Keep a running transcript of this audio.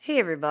Hey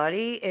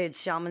everybody,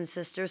 it's Shaman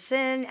Sister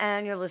Sin,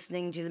 and you're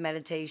listening to the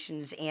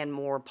Meditations and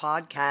More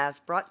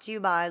podcast brought to you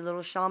by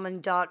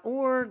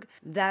littleshaman.org.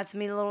 That's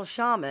me, Little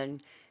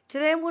Shaman.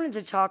 Today I wanted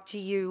to talk to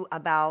you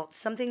about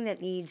something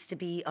that needs to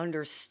be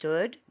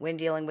understood when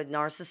dealing with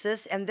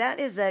narcissists, and that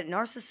is that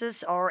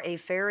narcissists are a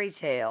fairy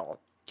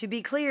tale. To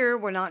be clear,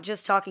 we're not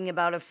just talking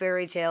about a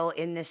fairy tale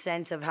in the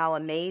sense of how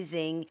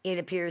amazing it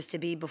appears to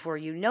be before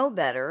you know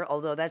better,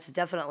 although that's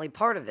definitely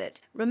part of it.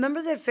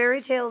 Remember that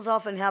fairy tales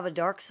often have a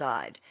dark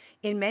side.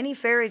 In many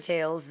fairy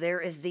tales,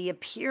 there is the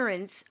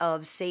appearance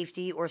of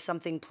safety or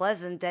something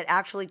pleasant that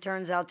actually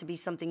turns out to be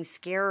something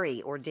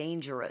scary or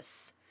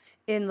dangerous.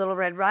 In Little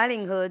Red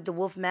Riding Hood, the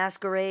wolf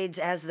masquerades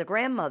as the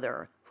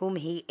grandmother, whom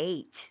he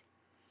ate.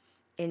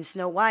 In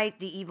Snow White,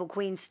 the evil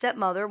queen's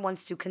stepmother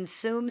wants to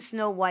consume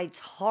Snow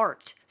White's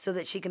heart so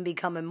that she can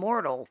become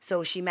immortal,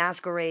 so she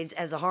masquerades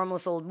as a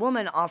harmless old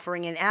woman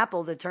offering an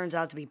apple that turns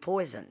out to be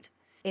poisoned.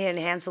 In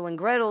Hansel and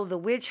Gretel, the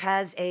witch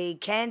has a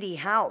candy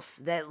house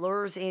that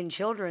lures in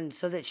children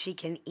so that she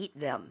can eat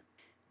them.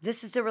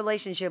 This is the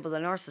relationship with a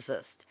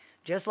narcissist.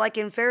 Just like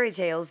in fairy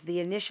tales,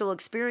 the initial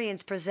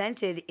experience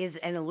presented is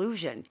an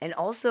illusion. And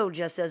also,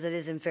 just as it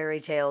is in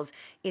fairy tales,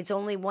 it's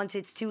only once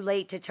it's too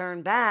late to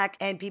turn back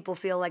and people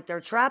feel like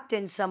they're trapped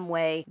in some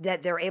way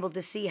that they're able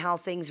to see how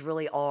things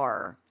really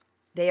are.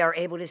 They are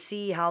able to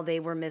see how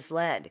they were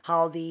misled,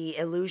 how the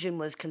illusion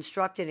was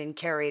constructed and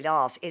carried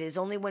off. It is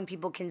only when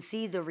people can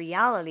see the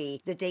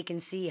reality that they can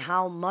see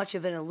how much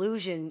of an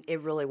illusion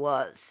it really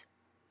was.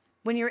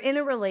 When you're in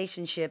a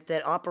relationship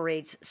that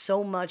operates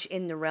so much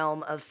in the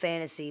realm of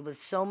fantasy with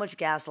so much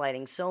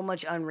gaslighting, so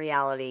much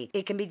unreality,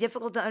 it can be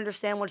difficult to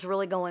understand what's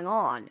really going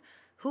on.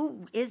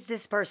 Who is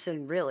this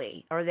person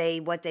really? Are they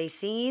what they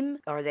seem?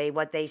 Are they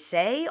what they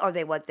say? Are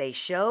they what they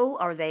show?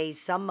 Are they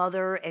some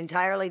other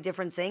entirely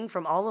different thing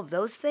from all of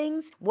those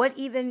things? What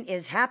even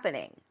is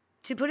happening?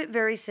 To put it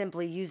very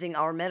simply, using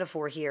our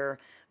metaphor here,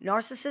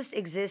 narcissists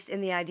exist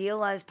in the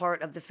idealized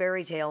part of the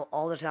fairy tale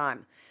all the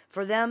time.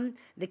 For them,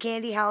 the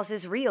candy house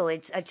is real.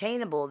 It's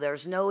attainable.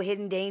 There's no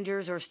hidden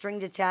dangers or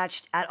strings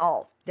attached at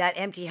all. That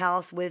empty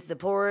house with the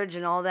porridge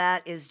and all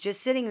that is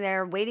just sitting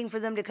there waiting for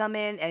them to come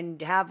in and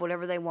have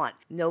whatever they want.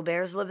 No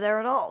bears live there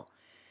at all.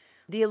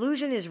 The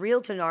illusion is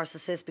real to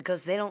narcissists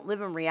because they don't live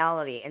in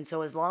reality. And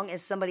so as long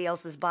as somebody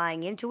else is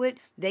buying into it,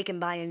 they can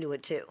buy into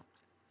it too.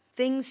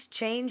 Things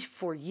change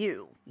for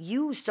you.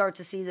 You start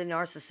to see the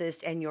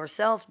narcissist and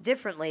yourself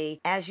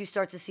differently as you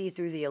start to see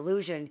through the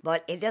illusion,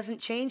 but it doesn't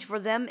change for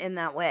them in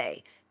that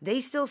way.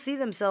 They still see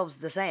themselves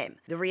the same.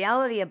 The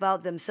reality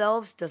about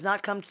themselves does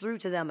not come through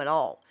to them at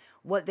all.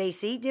 What they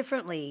see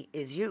differently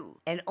is you,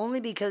 and only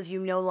because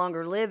you no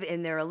longer live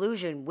in their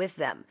illusion with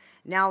them.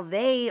 Now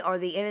they are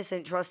the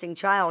innocent, trusting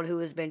child who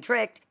has been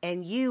tricked,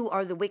 and you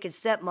are the wicked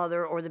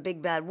stepmother or the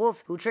big bad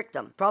wolf who tricked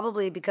them,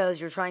 probably because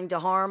you're trying to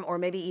harm or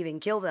maybe even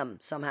kill them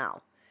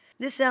somehow.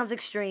 This sounds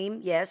extreme,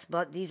 yes,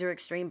 but these are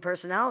extreme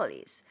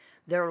personalities.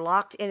 They're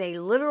locked in a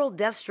literal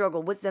death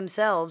struggle with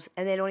themselves,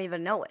 and they don't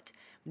even know it.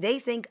 They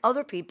think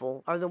other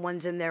people are the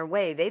ones in their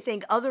way. They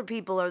think other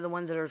people are the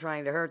ones that are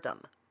trying to hurt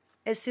them.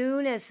 As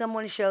soon as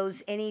someone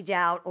shows any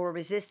doubt or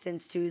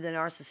resistance to the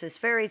narcissist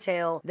fairy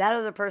tale, that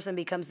other person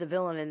becomes the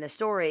villain in the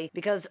story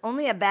because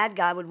only a bad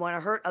guy would want to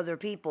hurt other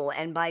people,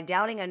 and by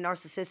doubting a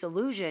narcissist's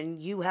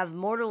illusion, you have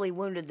mortally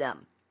wounded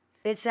them.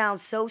 It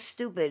sounds so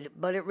stupid,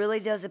 but it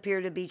really does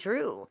appear to be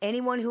true.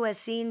 Anyone who has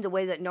seen the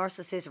way that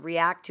narcissists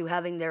react to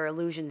having their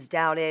illusions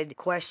doubted,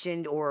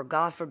 questioned, or,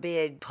 God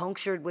forbid,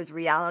 punctured with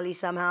reality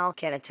somehow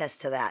can attest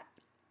to that.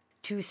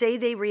 To say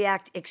they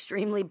react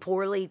extremely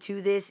poorly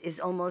to this is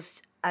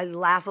almost a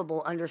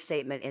laughable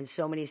understatement in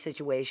so many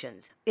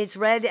situations. It's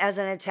read as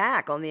an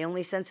attack on the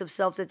only sense of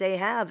self that they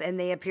have, and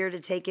they appear to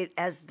take it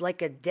as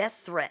like a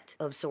death threat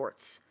of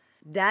sorts.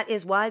 That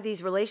is why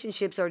these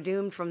relationships are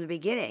doomed from the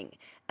beginning.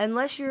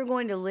 Unless you're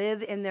going to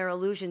live in their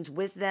illusions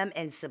with them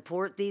and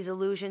support these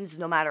illusions,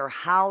 no matter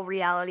how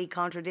reality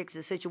contradicts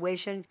the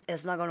situation,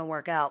 it's not going to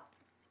work out.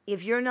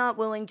 If you're not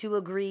willing to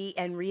agree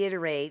and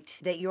reiterate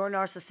that your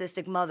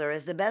narcissistic mother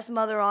is the best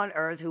mother on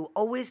earth who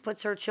always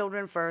puts her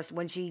children first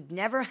when she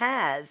never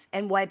has,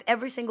 and wipe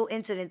every single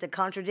incident that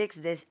contradicts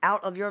this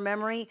out of your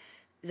memory,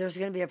 there's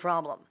going to be a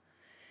problem.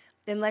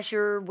 Unless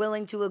you're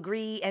willing to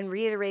agree and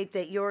reiterate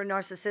that your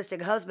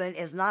narcissistic husband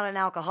is not an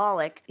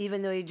alcoholic,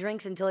 even though he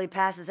drinks until he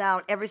passes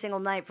out every single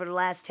night for the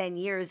last 10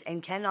 years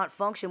and cannot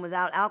function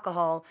without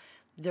alcohol,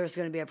 there's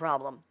going to be a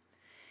problem.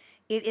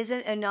 It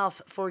isn't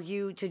enough for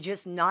you to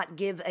just not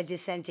give a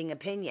dissenting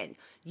opinion.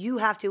 You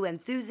have to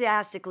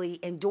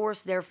enthusiastically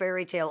endorse their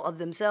fairy tale of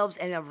themselves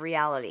and of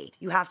reality.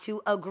 You have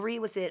to agree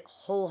with it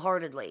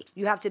wholeheartedly.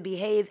 You have to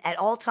behave at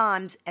all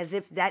times as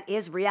if that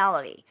is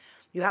reality.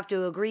 You have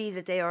to agree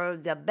that they are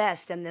the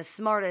best and the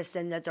smartest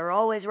and that they're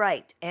always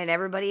right, and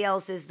everybody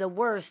else is the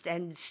worst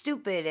and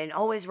stupid and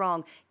always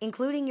wrong,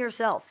 including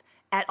yourself,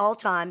 at all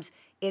times,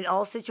 in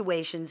all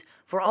situations,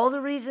 for all the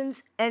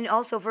reasons and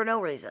also for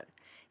no reason.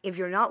 If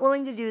you're not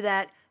willing to do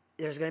that,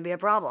 there's going to be a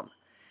problem.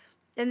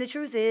 And the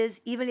truth is,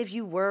 even if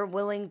you were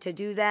willing to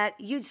do that,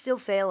 you'd still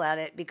fail at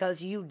it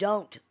because you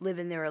don't live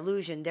in their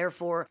illusion.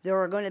 Therefore, there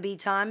are going to be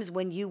times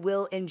when you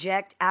will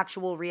inject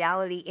actual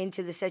reality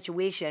into the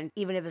situation,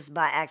 even if it's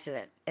by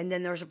accident. And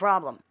then there's a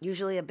problem,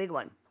 usually a big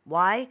one.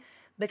 Why?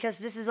 Because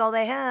this is all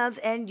they have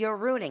and you're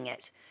ruining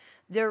it.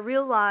 Their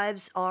real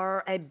lives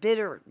are a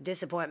bitter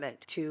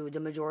disappointment to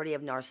the majority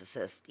of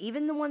narcissists.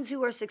 Even the ones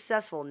who are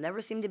successful never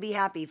seem to be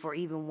happy for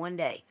even one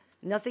day.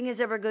 Nothing is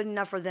ever good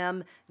enough for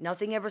them.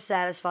 Nothing ever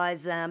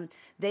satisfies them.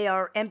 They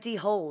are empty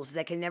holes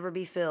that can never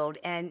be filled.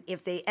 And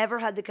if they ever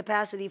had the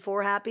capacity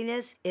for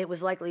happiness, it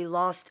was likely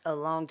lost a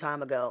long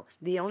time ago.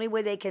 The only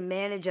way they can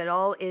manage at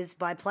all is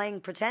by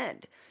playing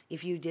pretend.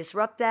 If you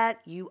disrupt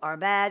that, you are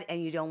bad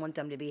and you don't want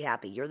them to be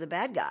happy. You're the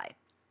bad guy.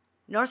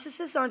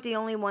 Narcissists aren't the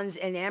only ones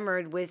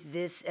enamored with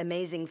this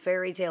amazing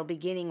fairy tale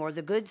beginning or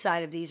the good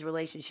side of these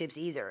relationships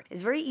either.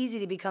 It's very easy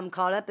to become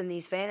caught up in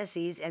these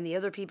fantasies, and the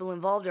other people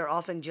involved are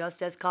often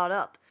just as caught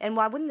up. And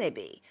why wouldn't they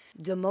be?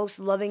 The most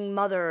loving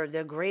mother,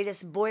 the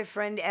greatest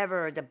boyfriend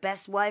ever, the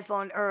best wife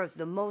on earth,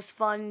 the most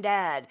fun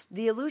dad.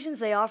 The illusions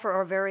they offer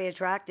are very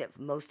attractive.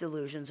 Most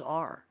illusions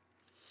are.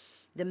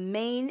 The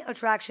main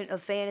attraction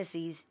of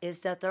fantasies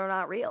is that they're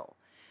not real.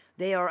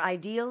 They are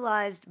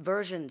idealized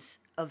versions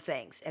of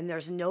things, and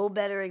there's no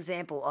better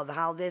example of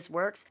how this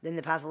works than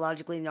the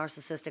pathologically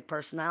narcissistic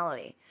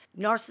personality.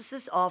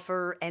 Narcissists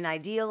offer an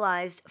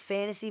idealized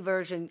fantasy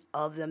version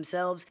of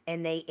themselves,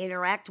 and they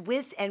interact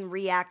with and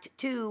react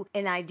to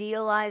an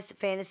idealized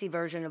fantasy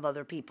version of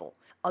other people.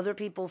 Other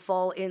people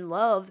fall in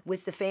love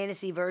with the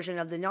fantasy version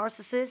of the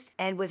narcissist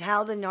and with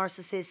how the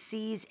narcissist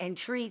sees and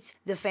treats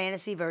the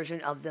fantasy version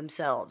of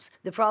themselves.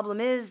 The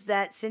problem is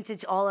that since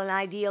it's all an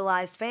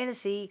idealized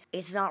fantasy,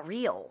 it's not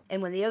real.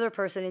 And when the other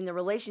person in the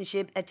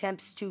relationship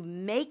attempts to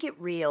make it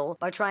real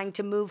by trying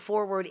to move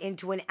forward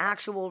into an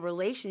actual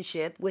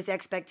relationship with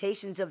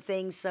expectations of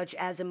things such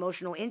as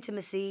emotional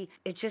intimacy,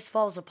 it just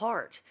falls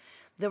apart.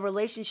 The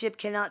relationship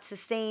cannot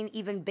sustain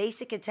even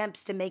basic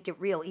attempts to make it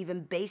real,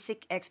 even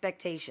basic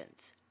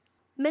expectations.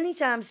 Many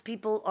times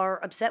people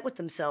are upset with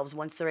themselves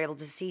once they're able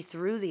to see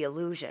through the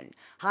illusion.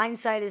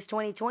 Hindsight is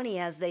 20/20,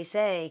 as they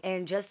say,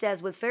 and just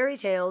as with fairy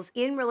tales,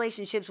 in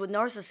relationships with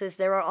narcissists,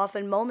 there are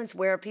often moments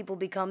where people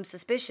become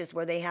suspicious,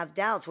 where they have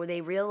doubts, where they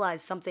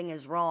realize something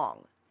is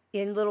wrong.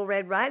 In Little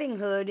Red Riding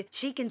Hood,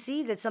 she can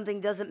see that something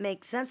doesn't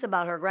make sense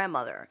about her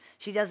grandmother.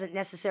 She doesn't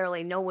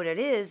necessarily know what it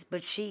is,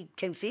 but she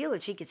can feel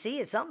it. She can see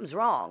it. Something's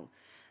wrong.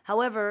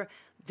 However,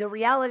 the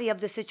reality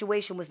of the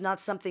situation was not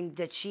something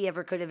that she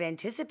ever could have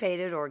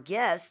anticipated or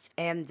guessed,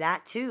 and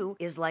that too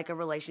is like a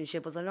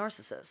relationship with a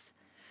narcissist.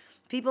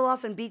 People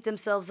often beat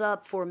themselves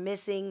up for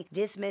missing,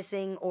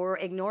 dismissing, or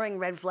ignoring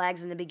red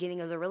flags in the beginning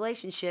of the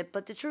relationship,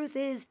 but the truth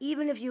is,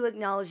 even if you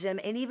acknowledge them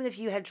and even if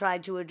you had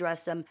tried to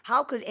address them,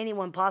 how could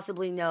anyone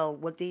possibly know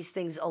what these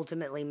things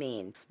ultimately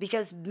mean?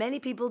 Because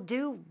many people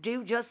do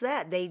just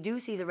that. They do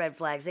see the red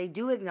flags, they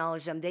do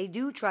acknowledge them, they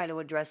do try to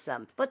address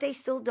them, but they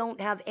still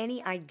don't have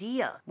any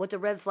idea what the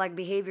red flag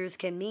behaviors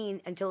can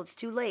mean until it's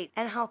too late.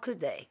 And how could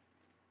they?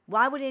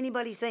 Why would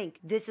anybody think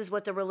this is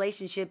what the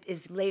relationship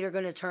is later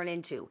going to turn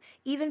into?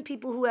 Even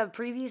people who have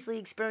previously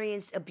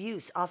experienced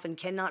abuse often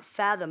cannot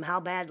fathom how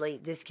badly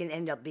this can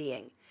end up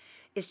being.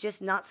 It's just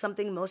not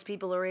something most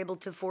people are able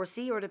to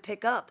foresee or to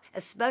pick up,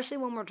 especially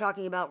when we're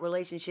talking about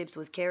relationships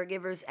with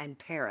caregivers and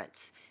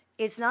parents.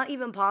 It's not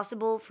even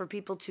possible for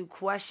people to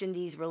question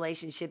these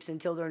relationships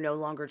until they're no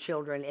longer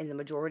children in the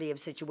majority of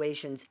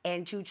situations.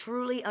 And to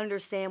truly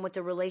understand what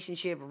the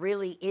relationship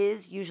really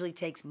is usually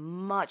takes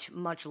much,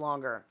 much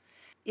longer.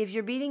 If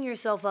you're beating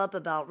yourself up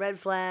about red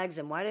flags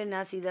and why didn't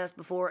I see this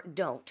before,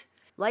 don't.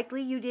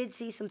 Likely you did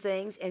see some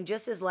things, and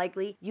just as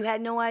likely you had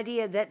no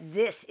idea that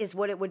this is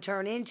what it would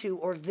turn into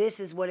or this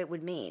is what it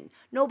would mean.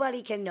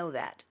 Nobody can know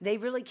that. They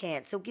really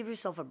can't, so give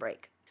yourself a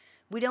break.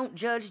 We don't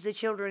judge the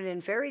children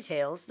in fairy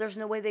tales. There's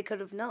no way they could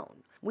have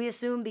known. We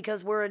assume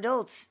because we're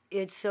adults,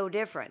 it's so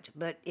different.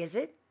 But is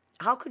it?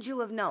 How could you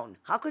have known?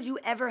 How could you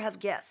ever have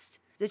guessed?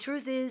 The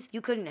truth is,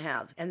 you couldn't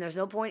have, and there's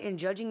no point in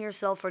judging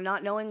yourself for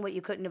not knowing what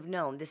you couldn't have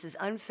known. This is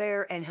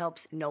unfair and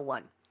helps no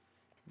one.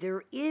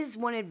 There is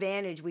one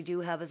advantage we do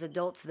have as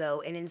adults, though,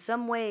 and in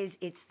some ways,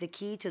 it's the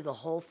key to the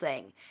whole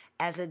thing.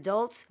 As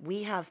adults,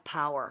 we have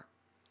power.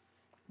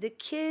 The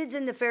kids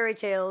in the fairy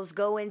tales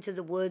go into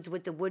the woods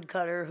with the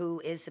woodcutter who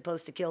is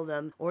supposed to kill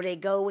them, or they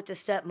go with the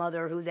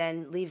stepmother who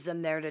then leaves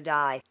them there to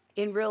die.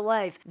 In real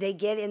life, they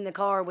get in the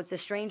car with the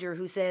stranger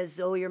who says,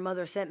 "Oh, your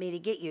mother sent me to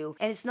get you."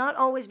 And it's not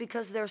always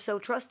because they're so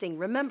trusting.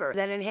 Remember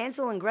that in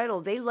Hansel and Gretel,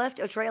 they left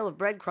a trail of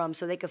breadcrumbs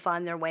so they could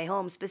find their way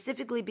home,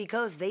 specifically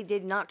because they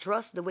did not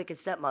trust the wicked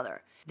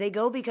stepmother. They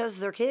go because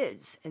they're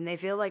kids, and they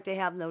feel like they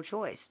have no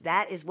choice.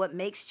 That is what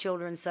makes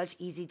children such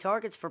easy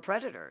targets for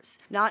predators.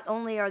 Not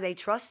only are they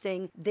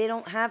trusting, they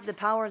don't have the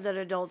power that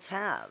adults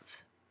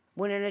have.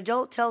 When an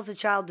adult tells a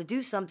child to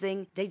do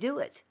something, they do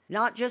it.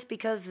 Not just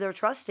because they're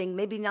trusting,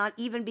 maybe not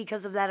even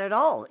because of that at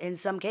all in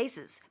some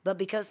cases, but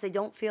because they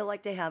don't feel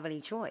like they have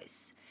any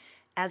choice.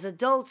 As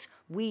adults,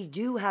 we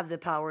do have the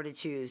power to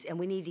choose, and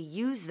we need to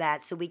use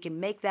that so we can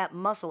make that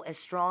muscle as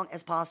strong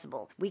as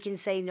possible. We can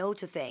say no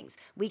to things.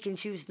 We can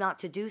choose not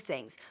to do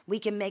things. We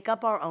can make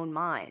up our own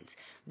minds.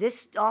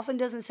 This often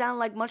doesn't sound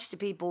like much to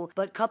people,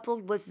 but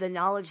coupled with the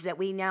knowledge that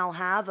we now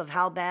have of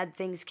how bad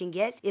things can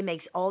get, it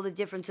makes all the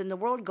difference in the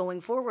world going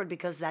forward,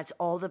 because that's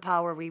all the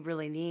power we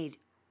really need.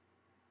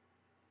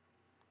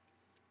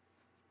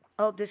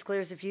 Hope this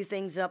clears a few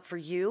things up for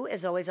you.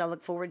 As always, I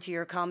look forward to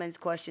your comments,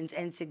 questions,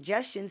 and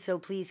suggestions, so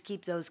please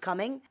keep those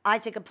coming. I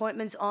take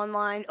appointments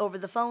online, over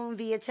the phone,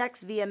 via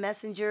text, via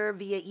messenger,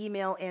 via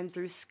email, and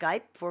through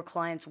Skype for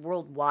clients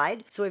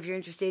worldwide. So if you're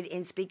interested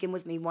in speaking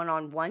with me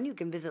one-on-one, you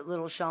can visit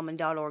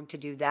littleshaman.org to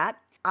do that.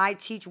 I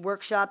teach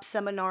workshops,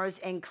 seminars,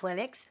 and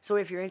clinics. So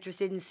if you're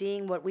interested in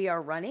seeing what we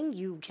are running,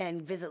 you can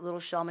visit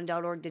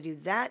littleshaman.org to do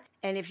that.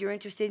 And if you're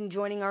interested in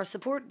joining our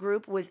support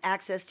group with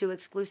access to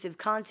exclusive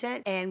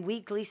content and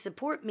weekly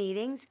support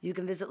meetings, you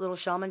can visit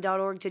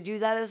littleshaman.org to do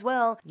that as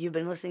well. You've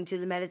been listening to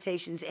the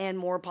Meditations and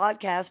More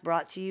podcast,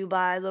 brought to you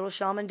by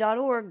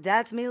littleshaman.org.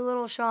 That's me,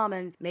 Little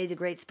Shaman. May the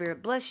Great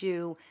Spirit bless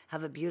you.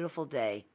 Have a beautiful day.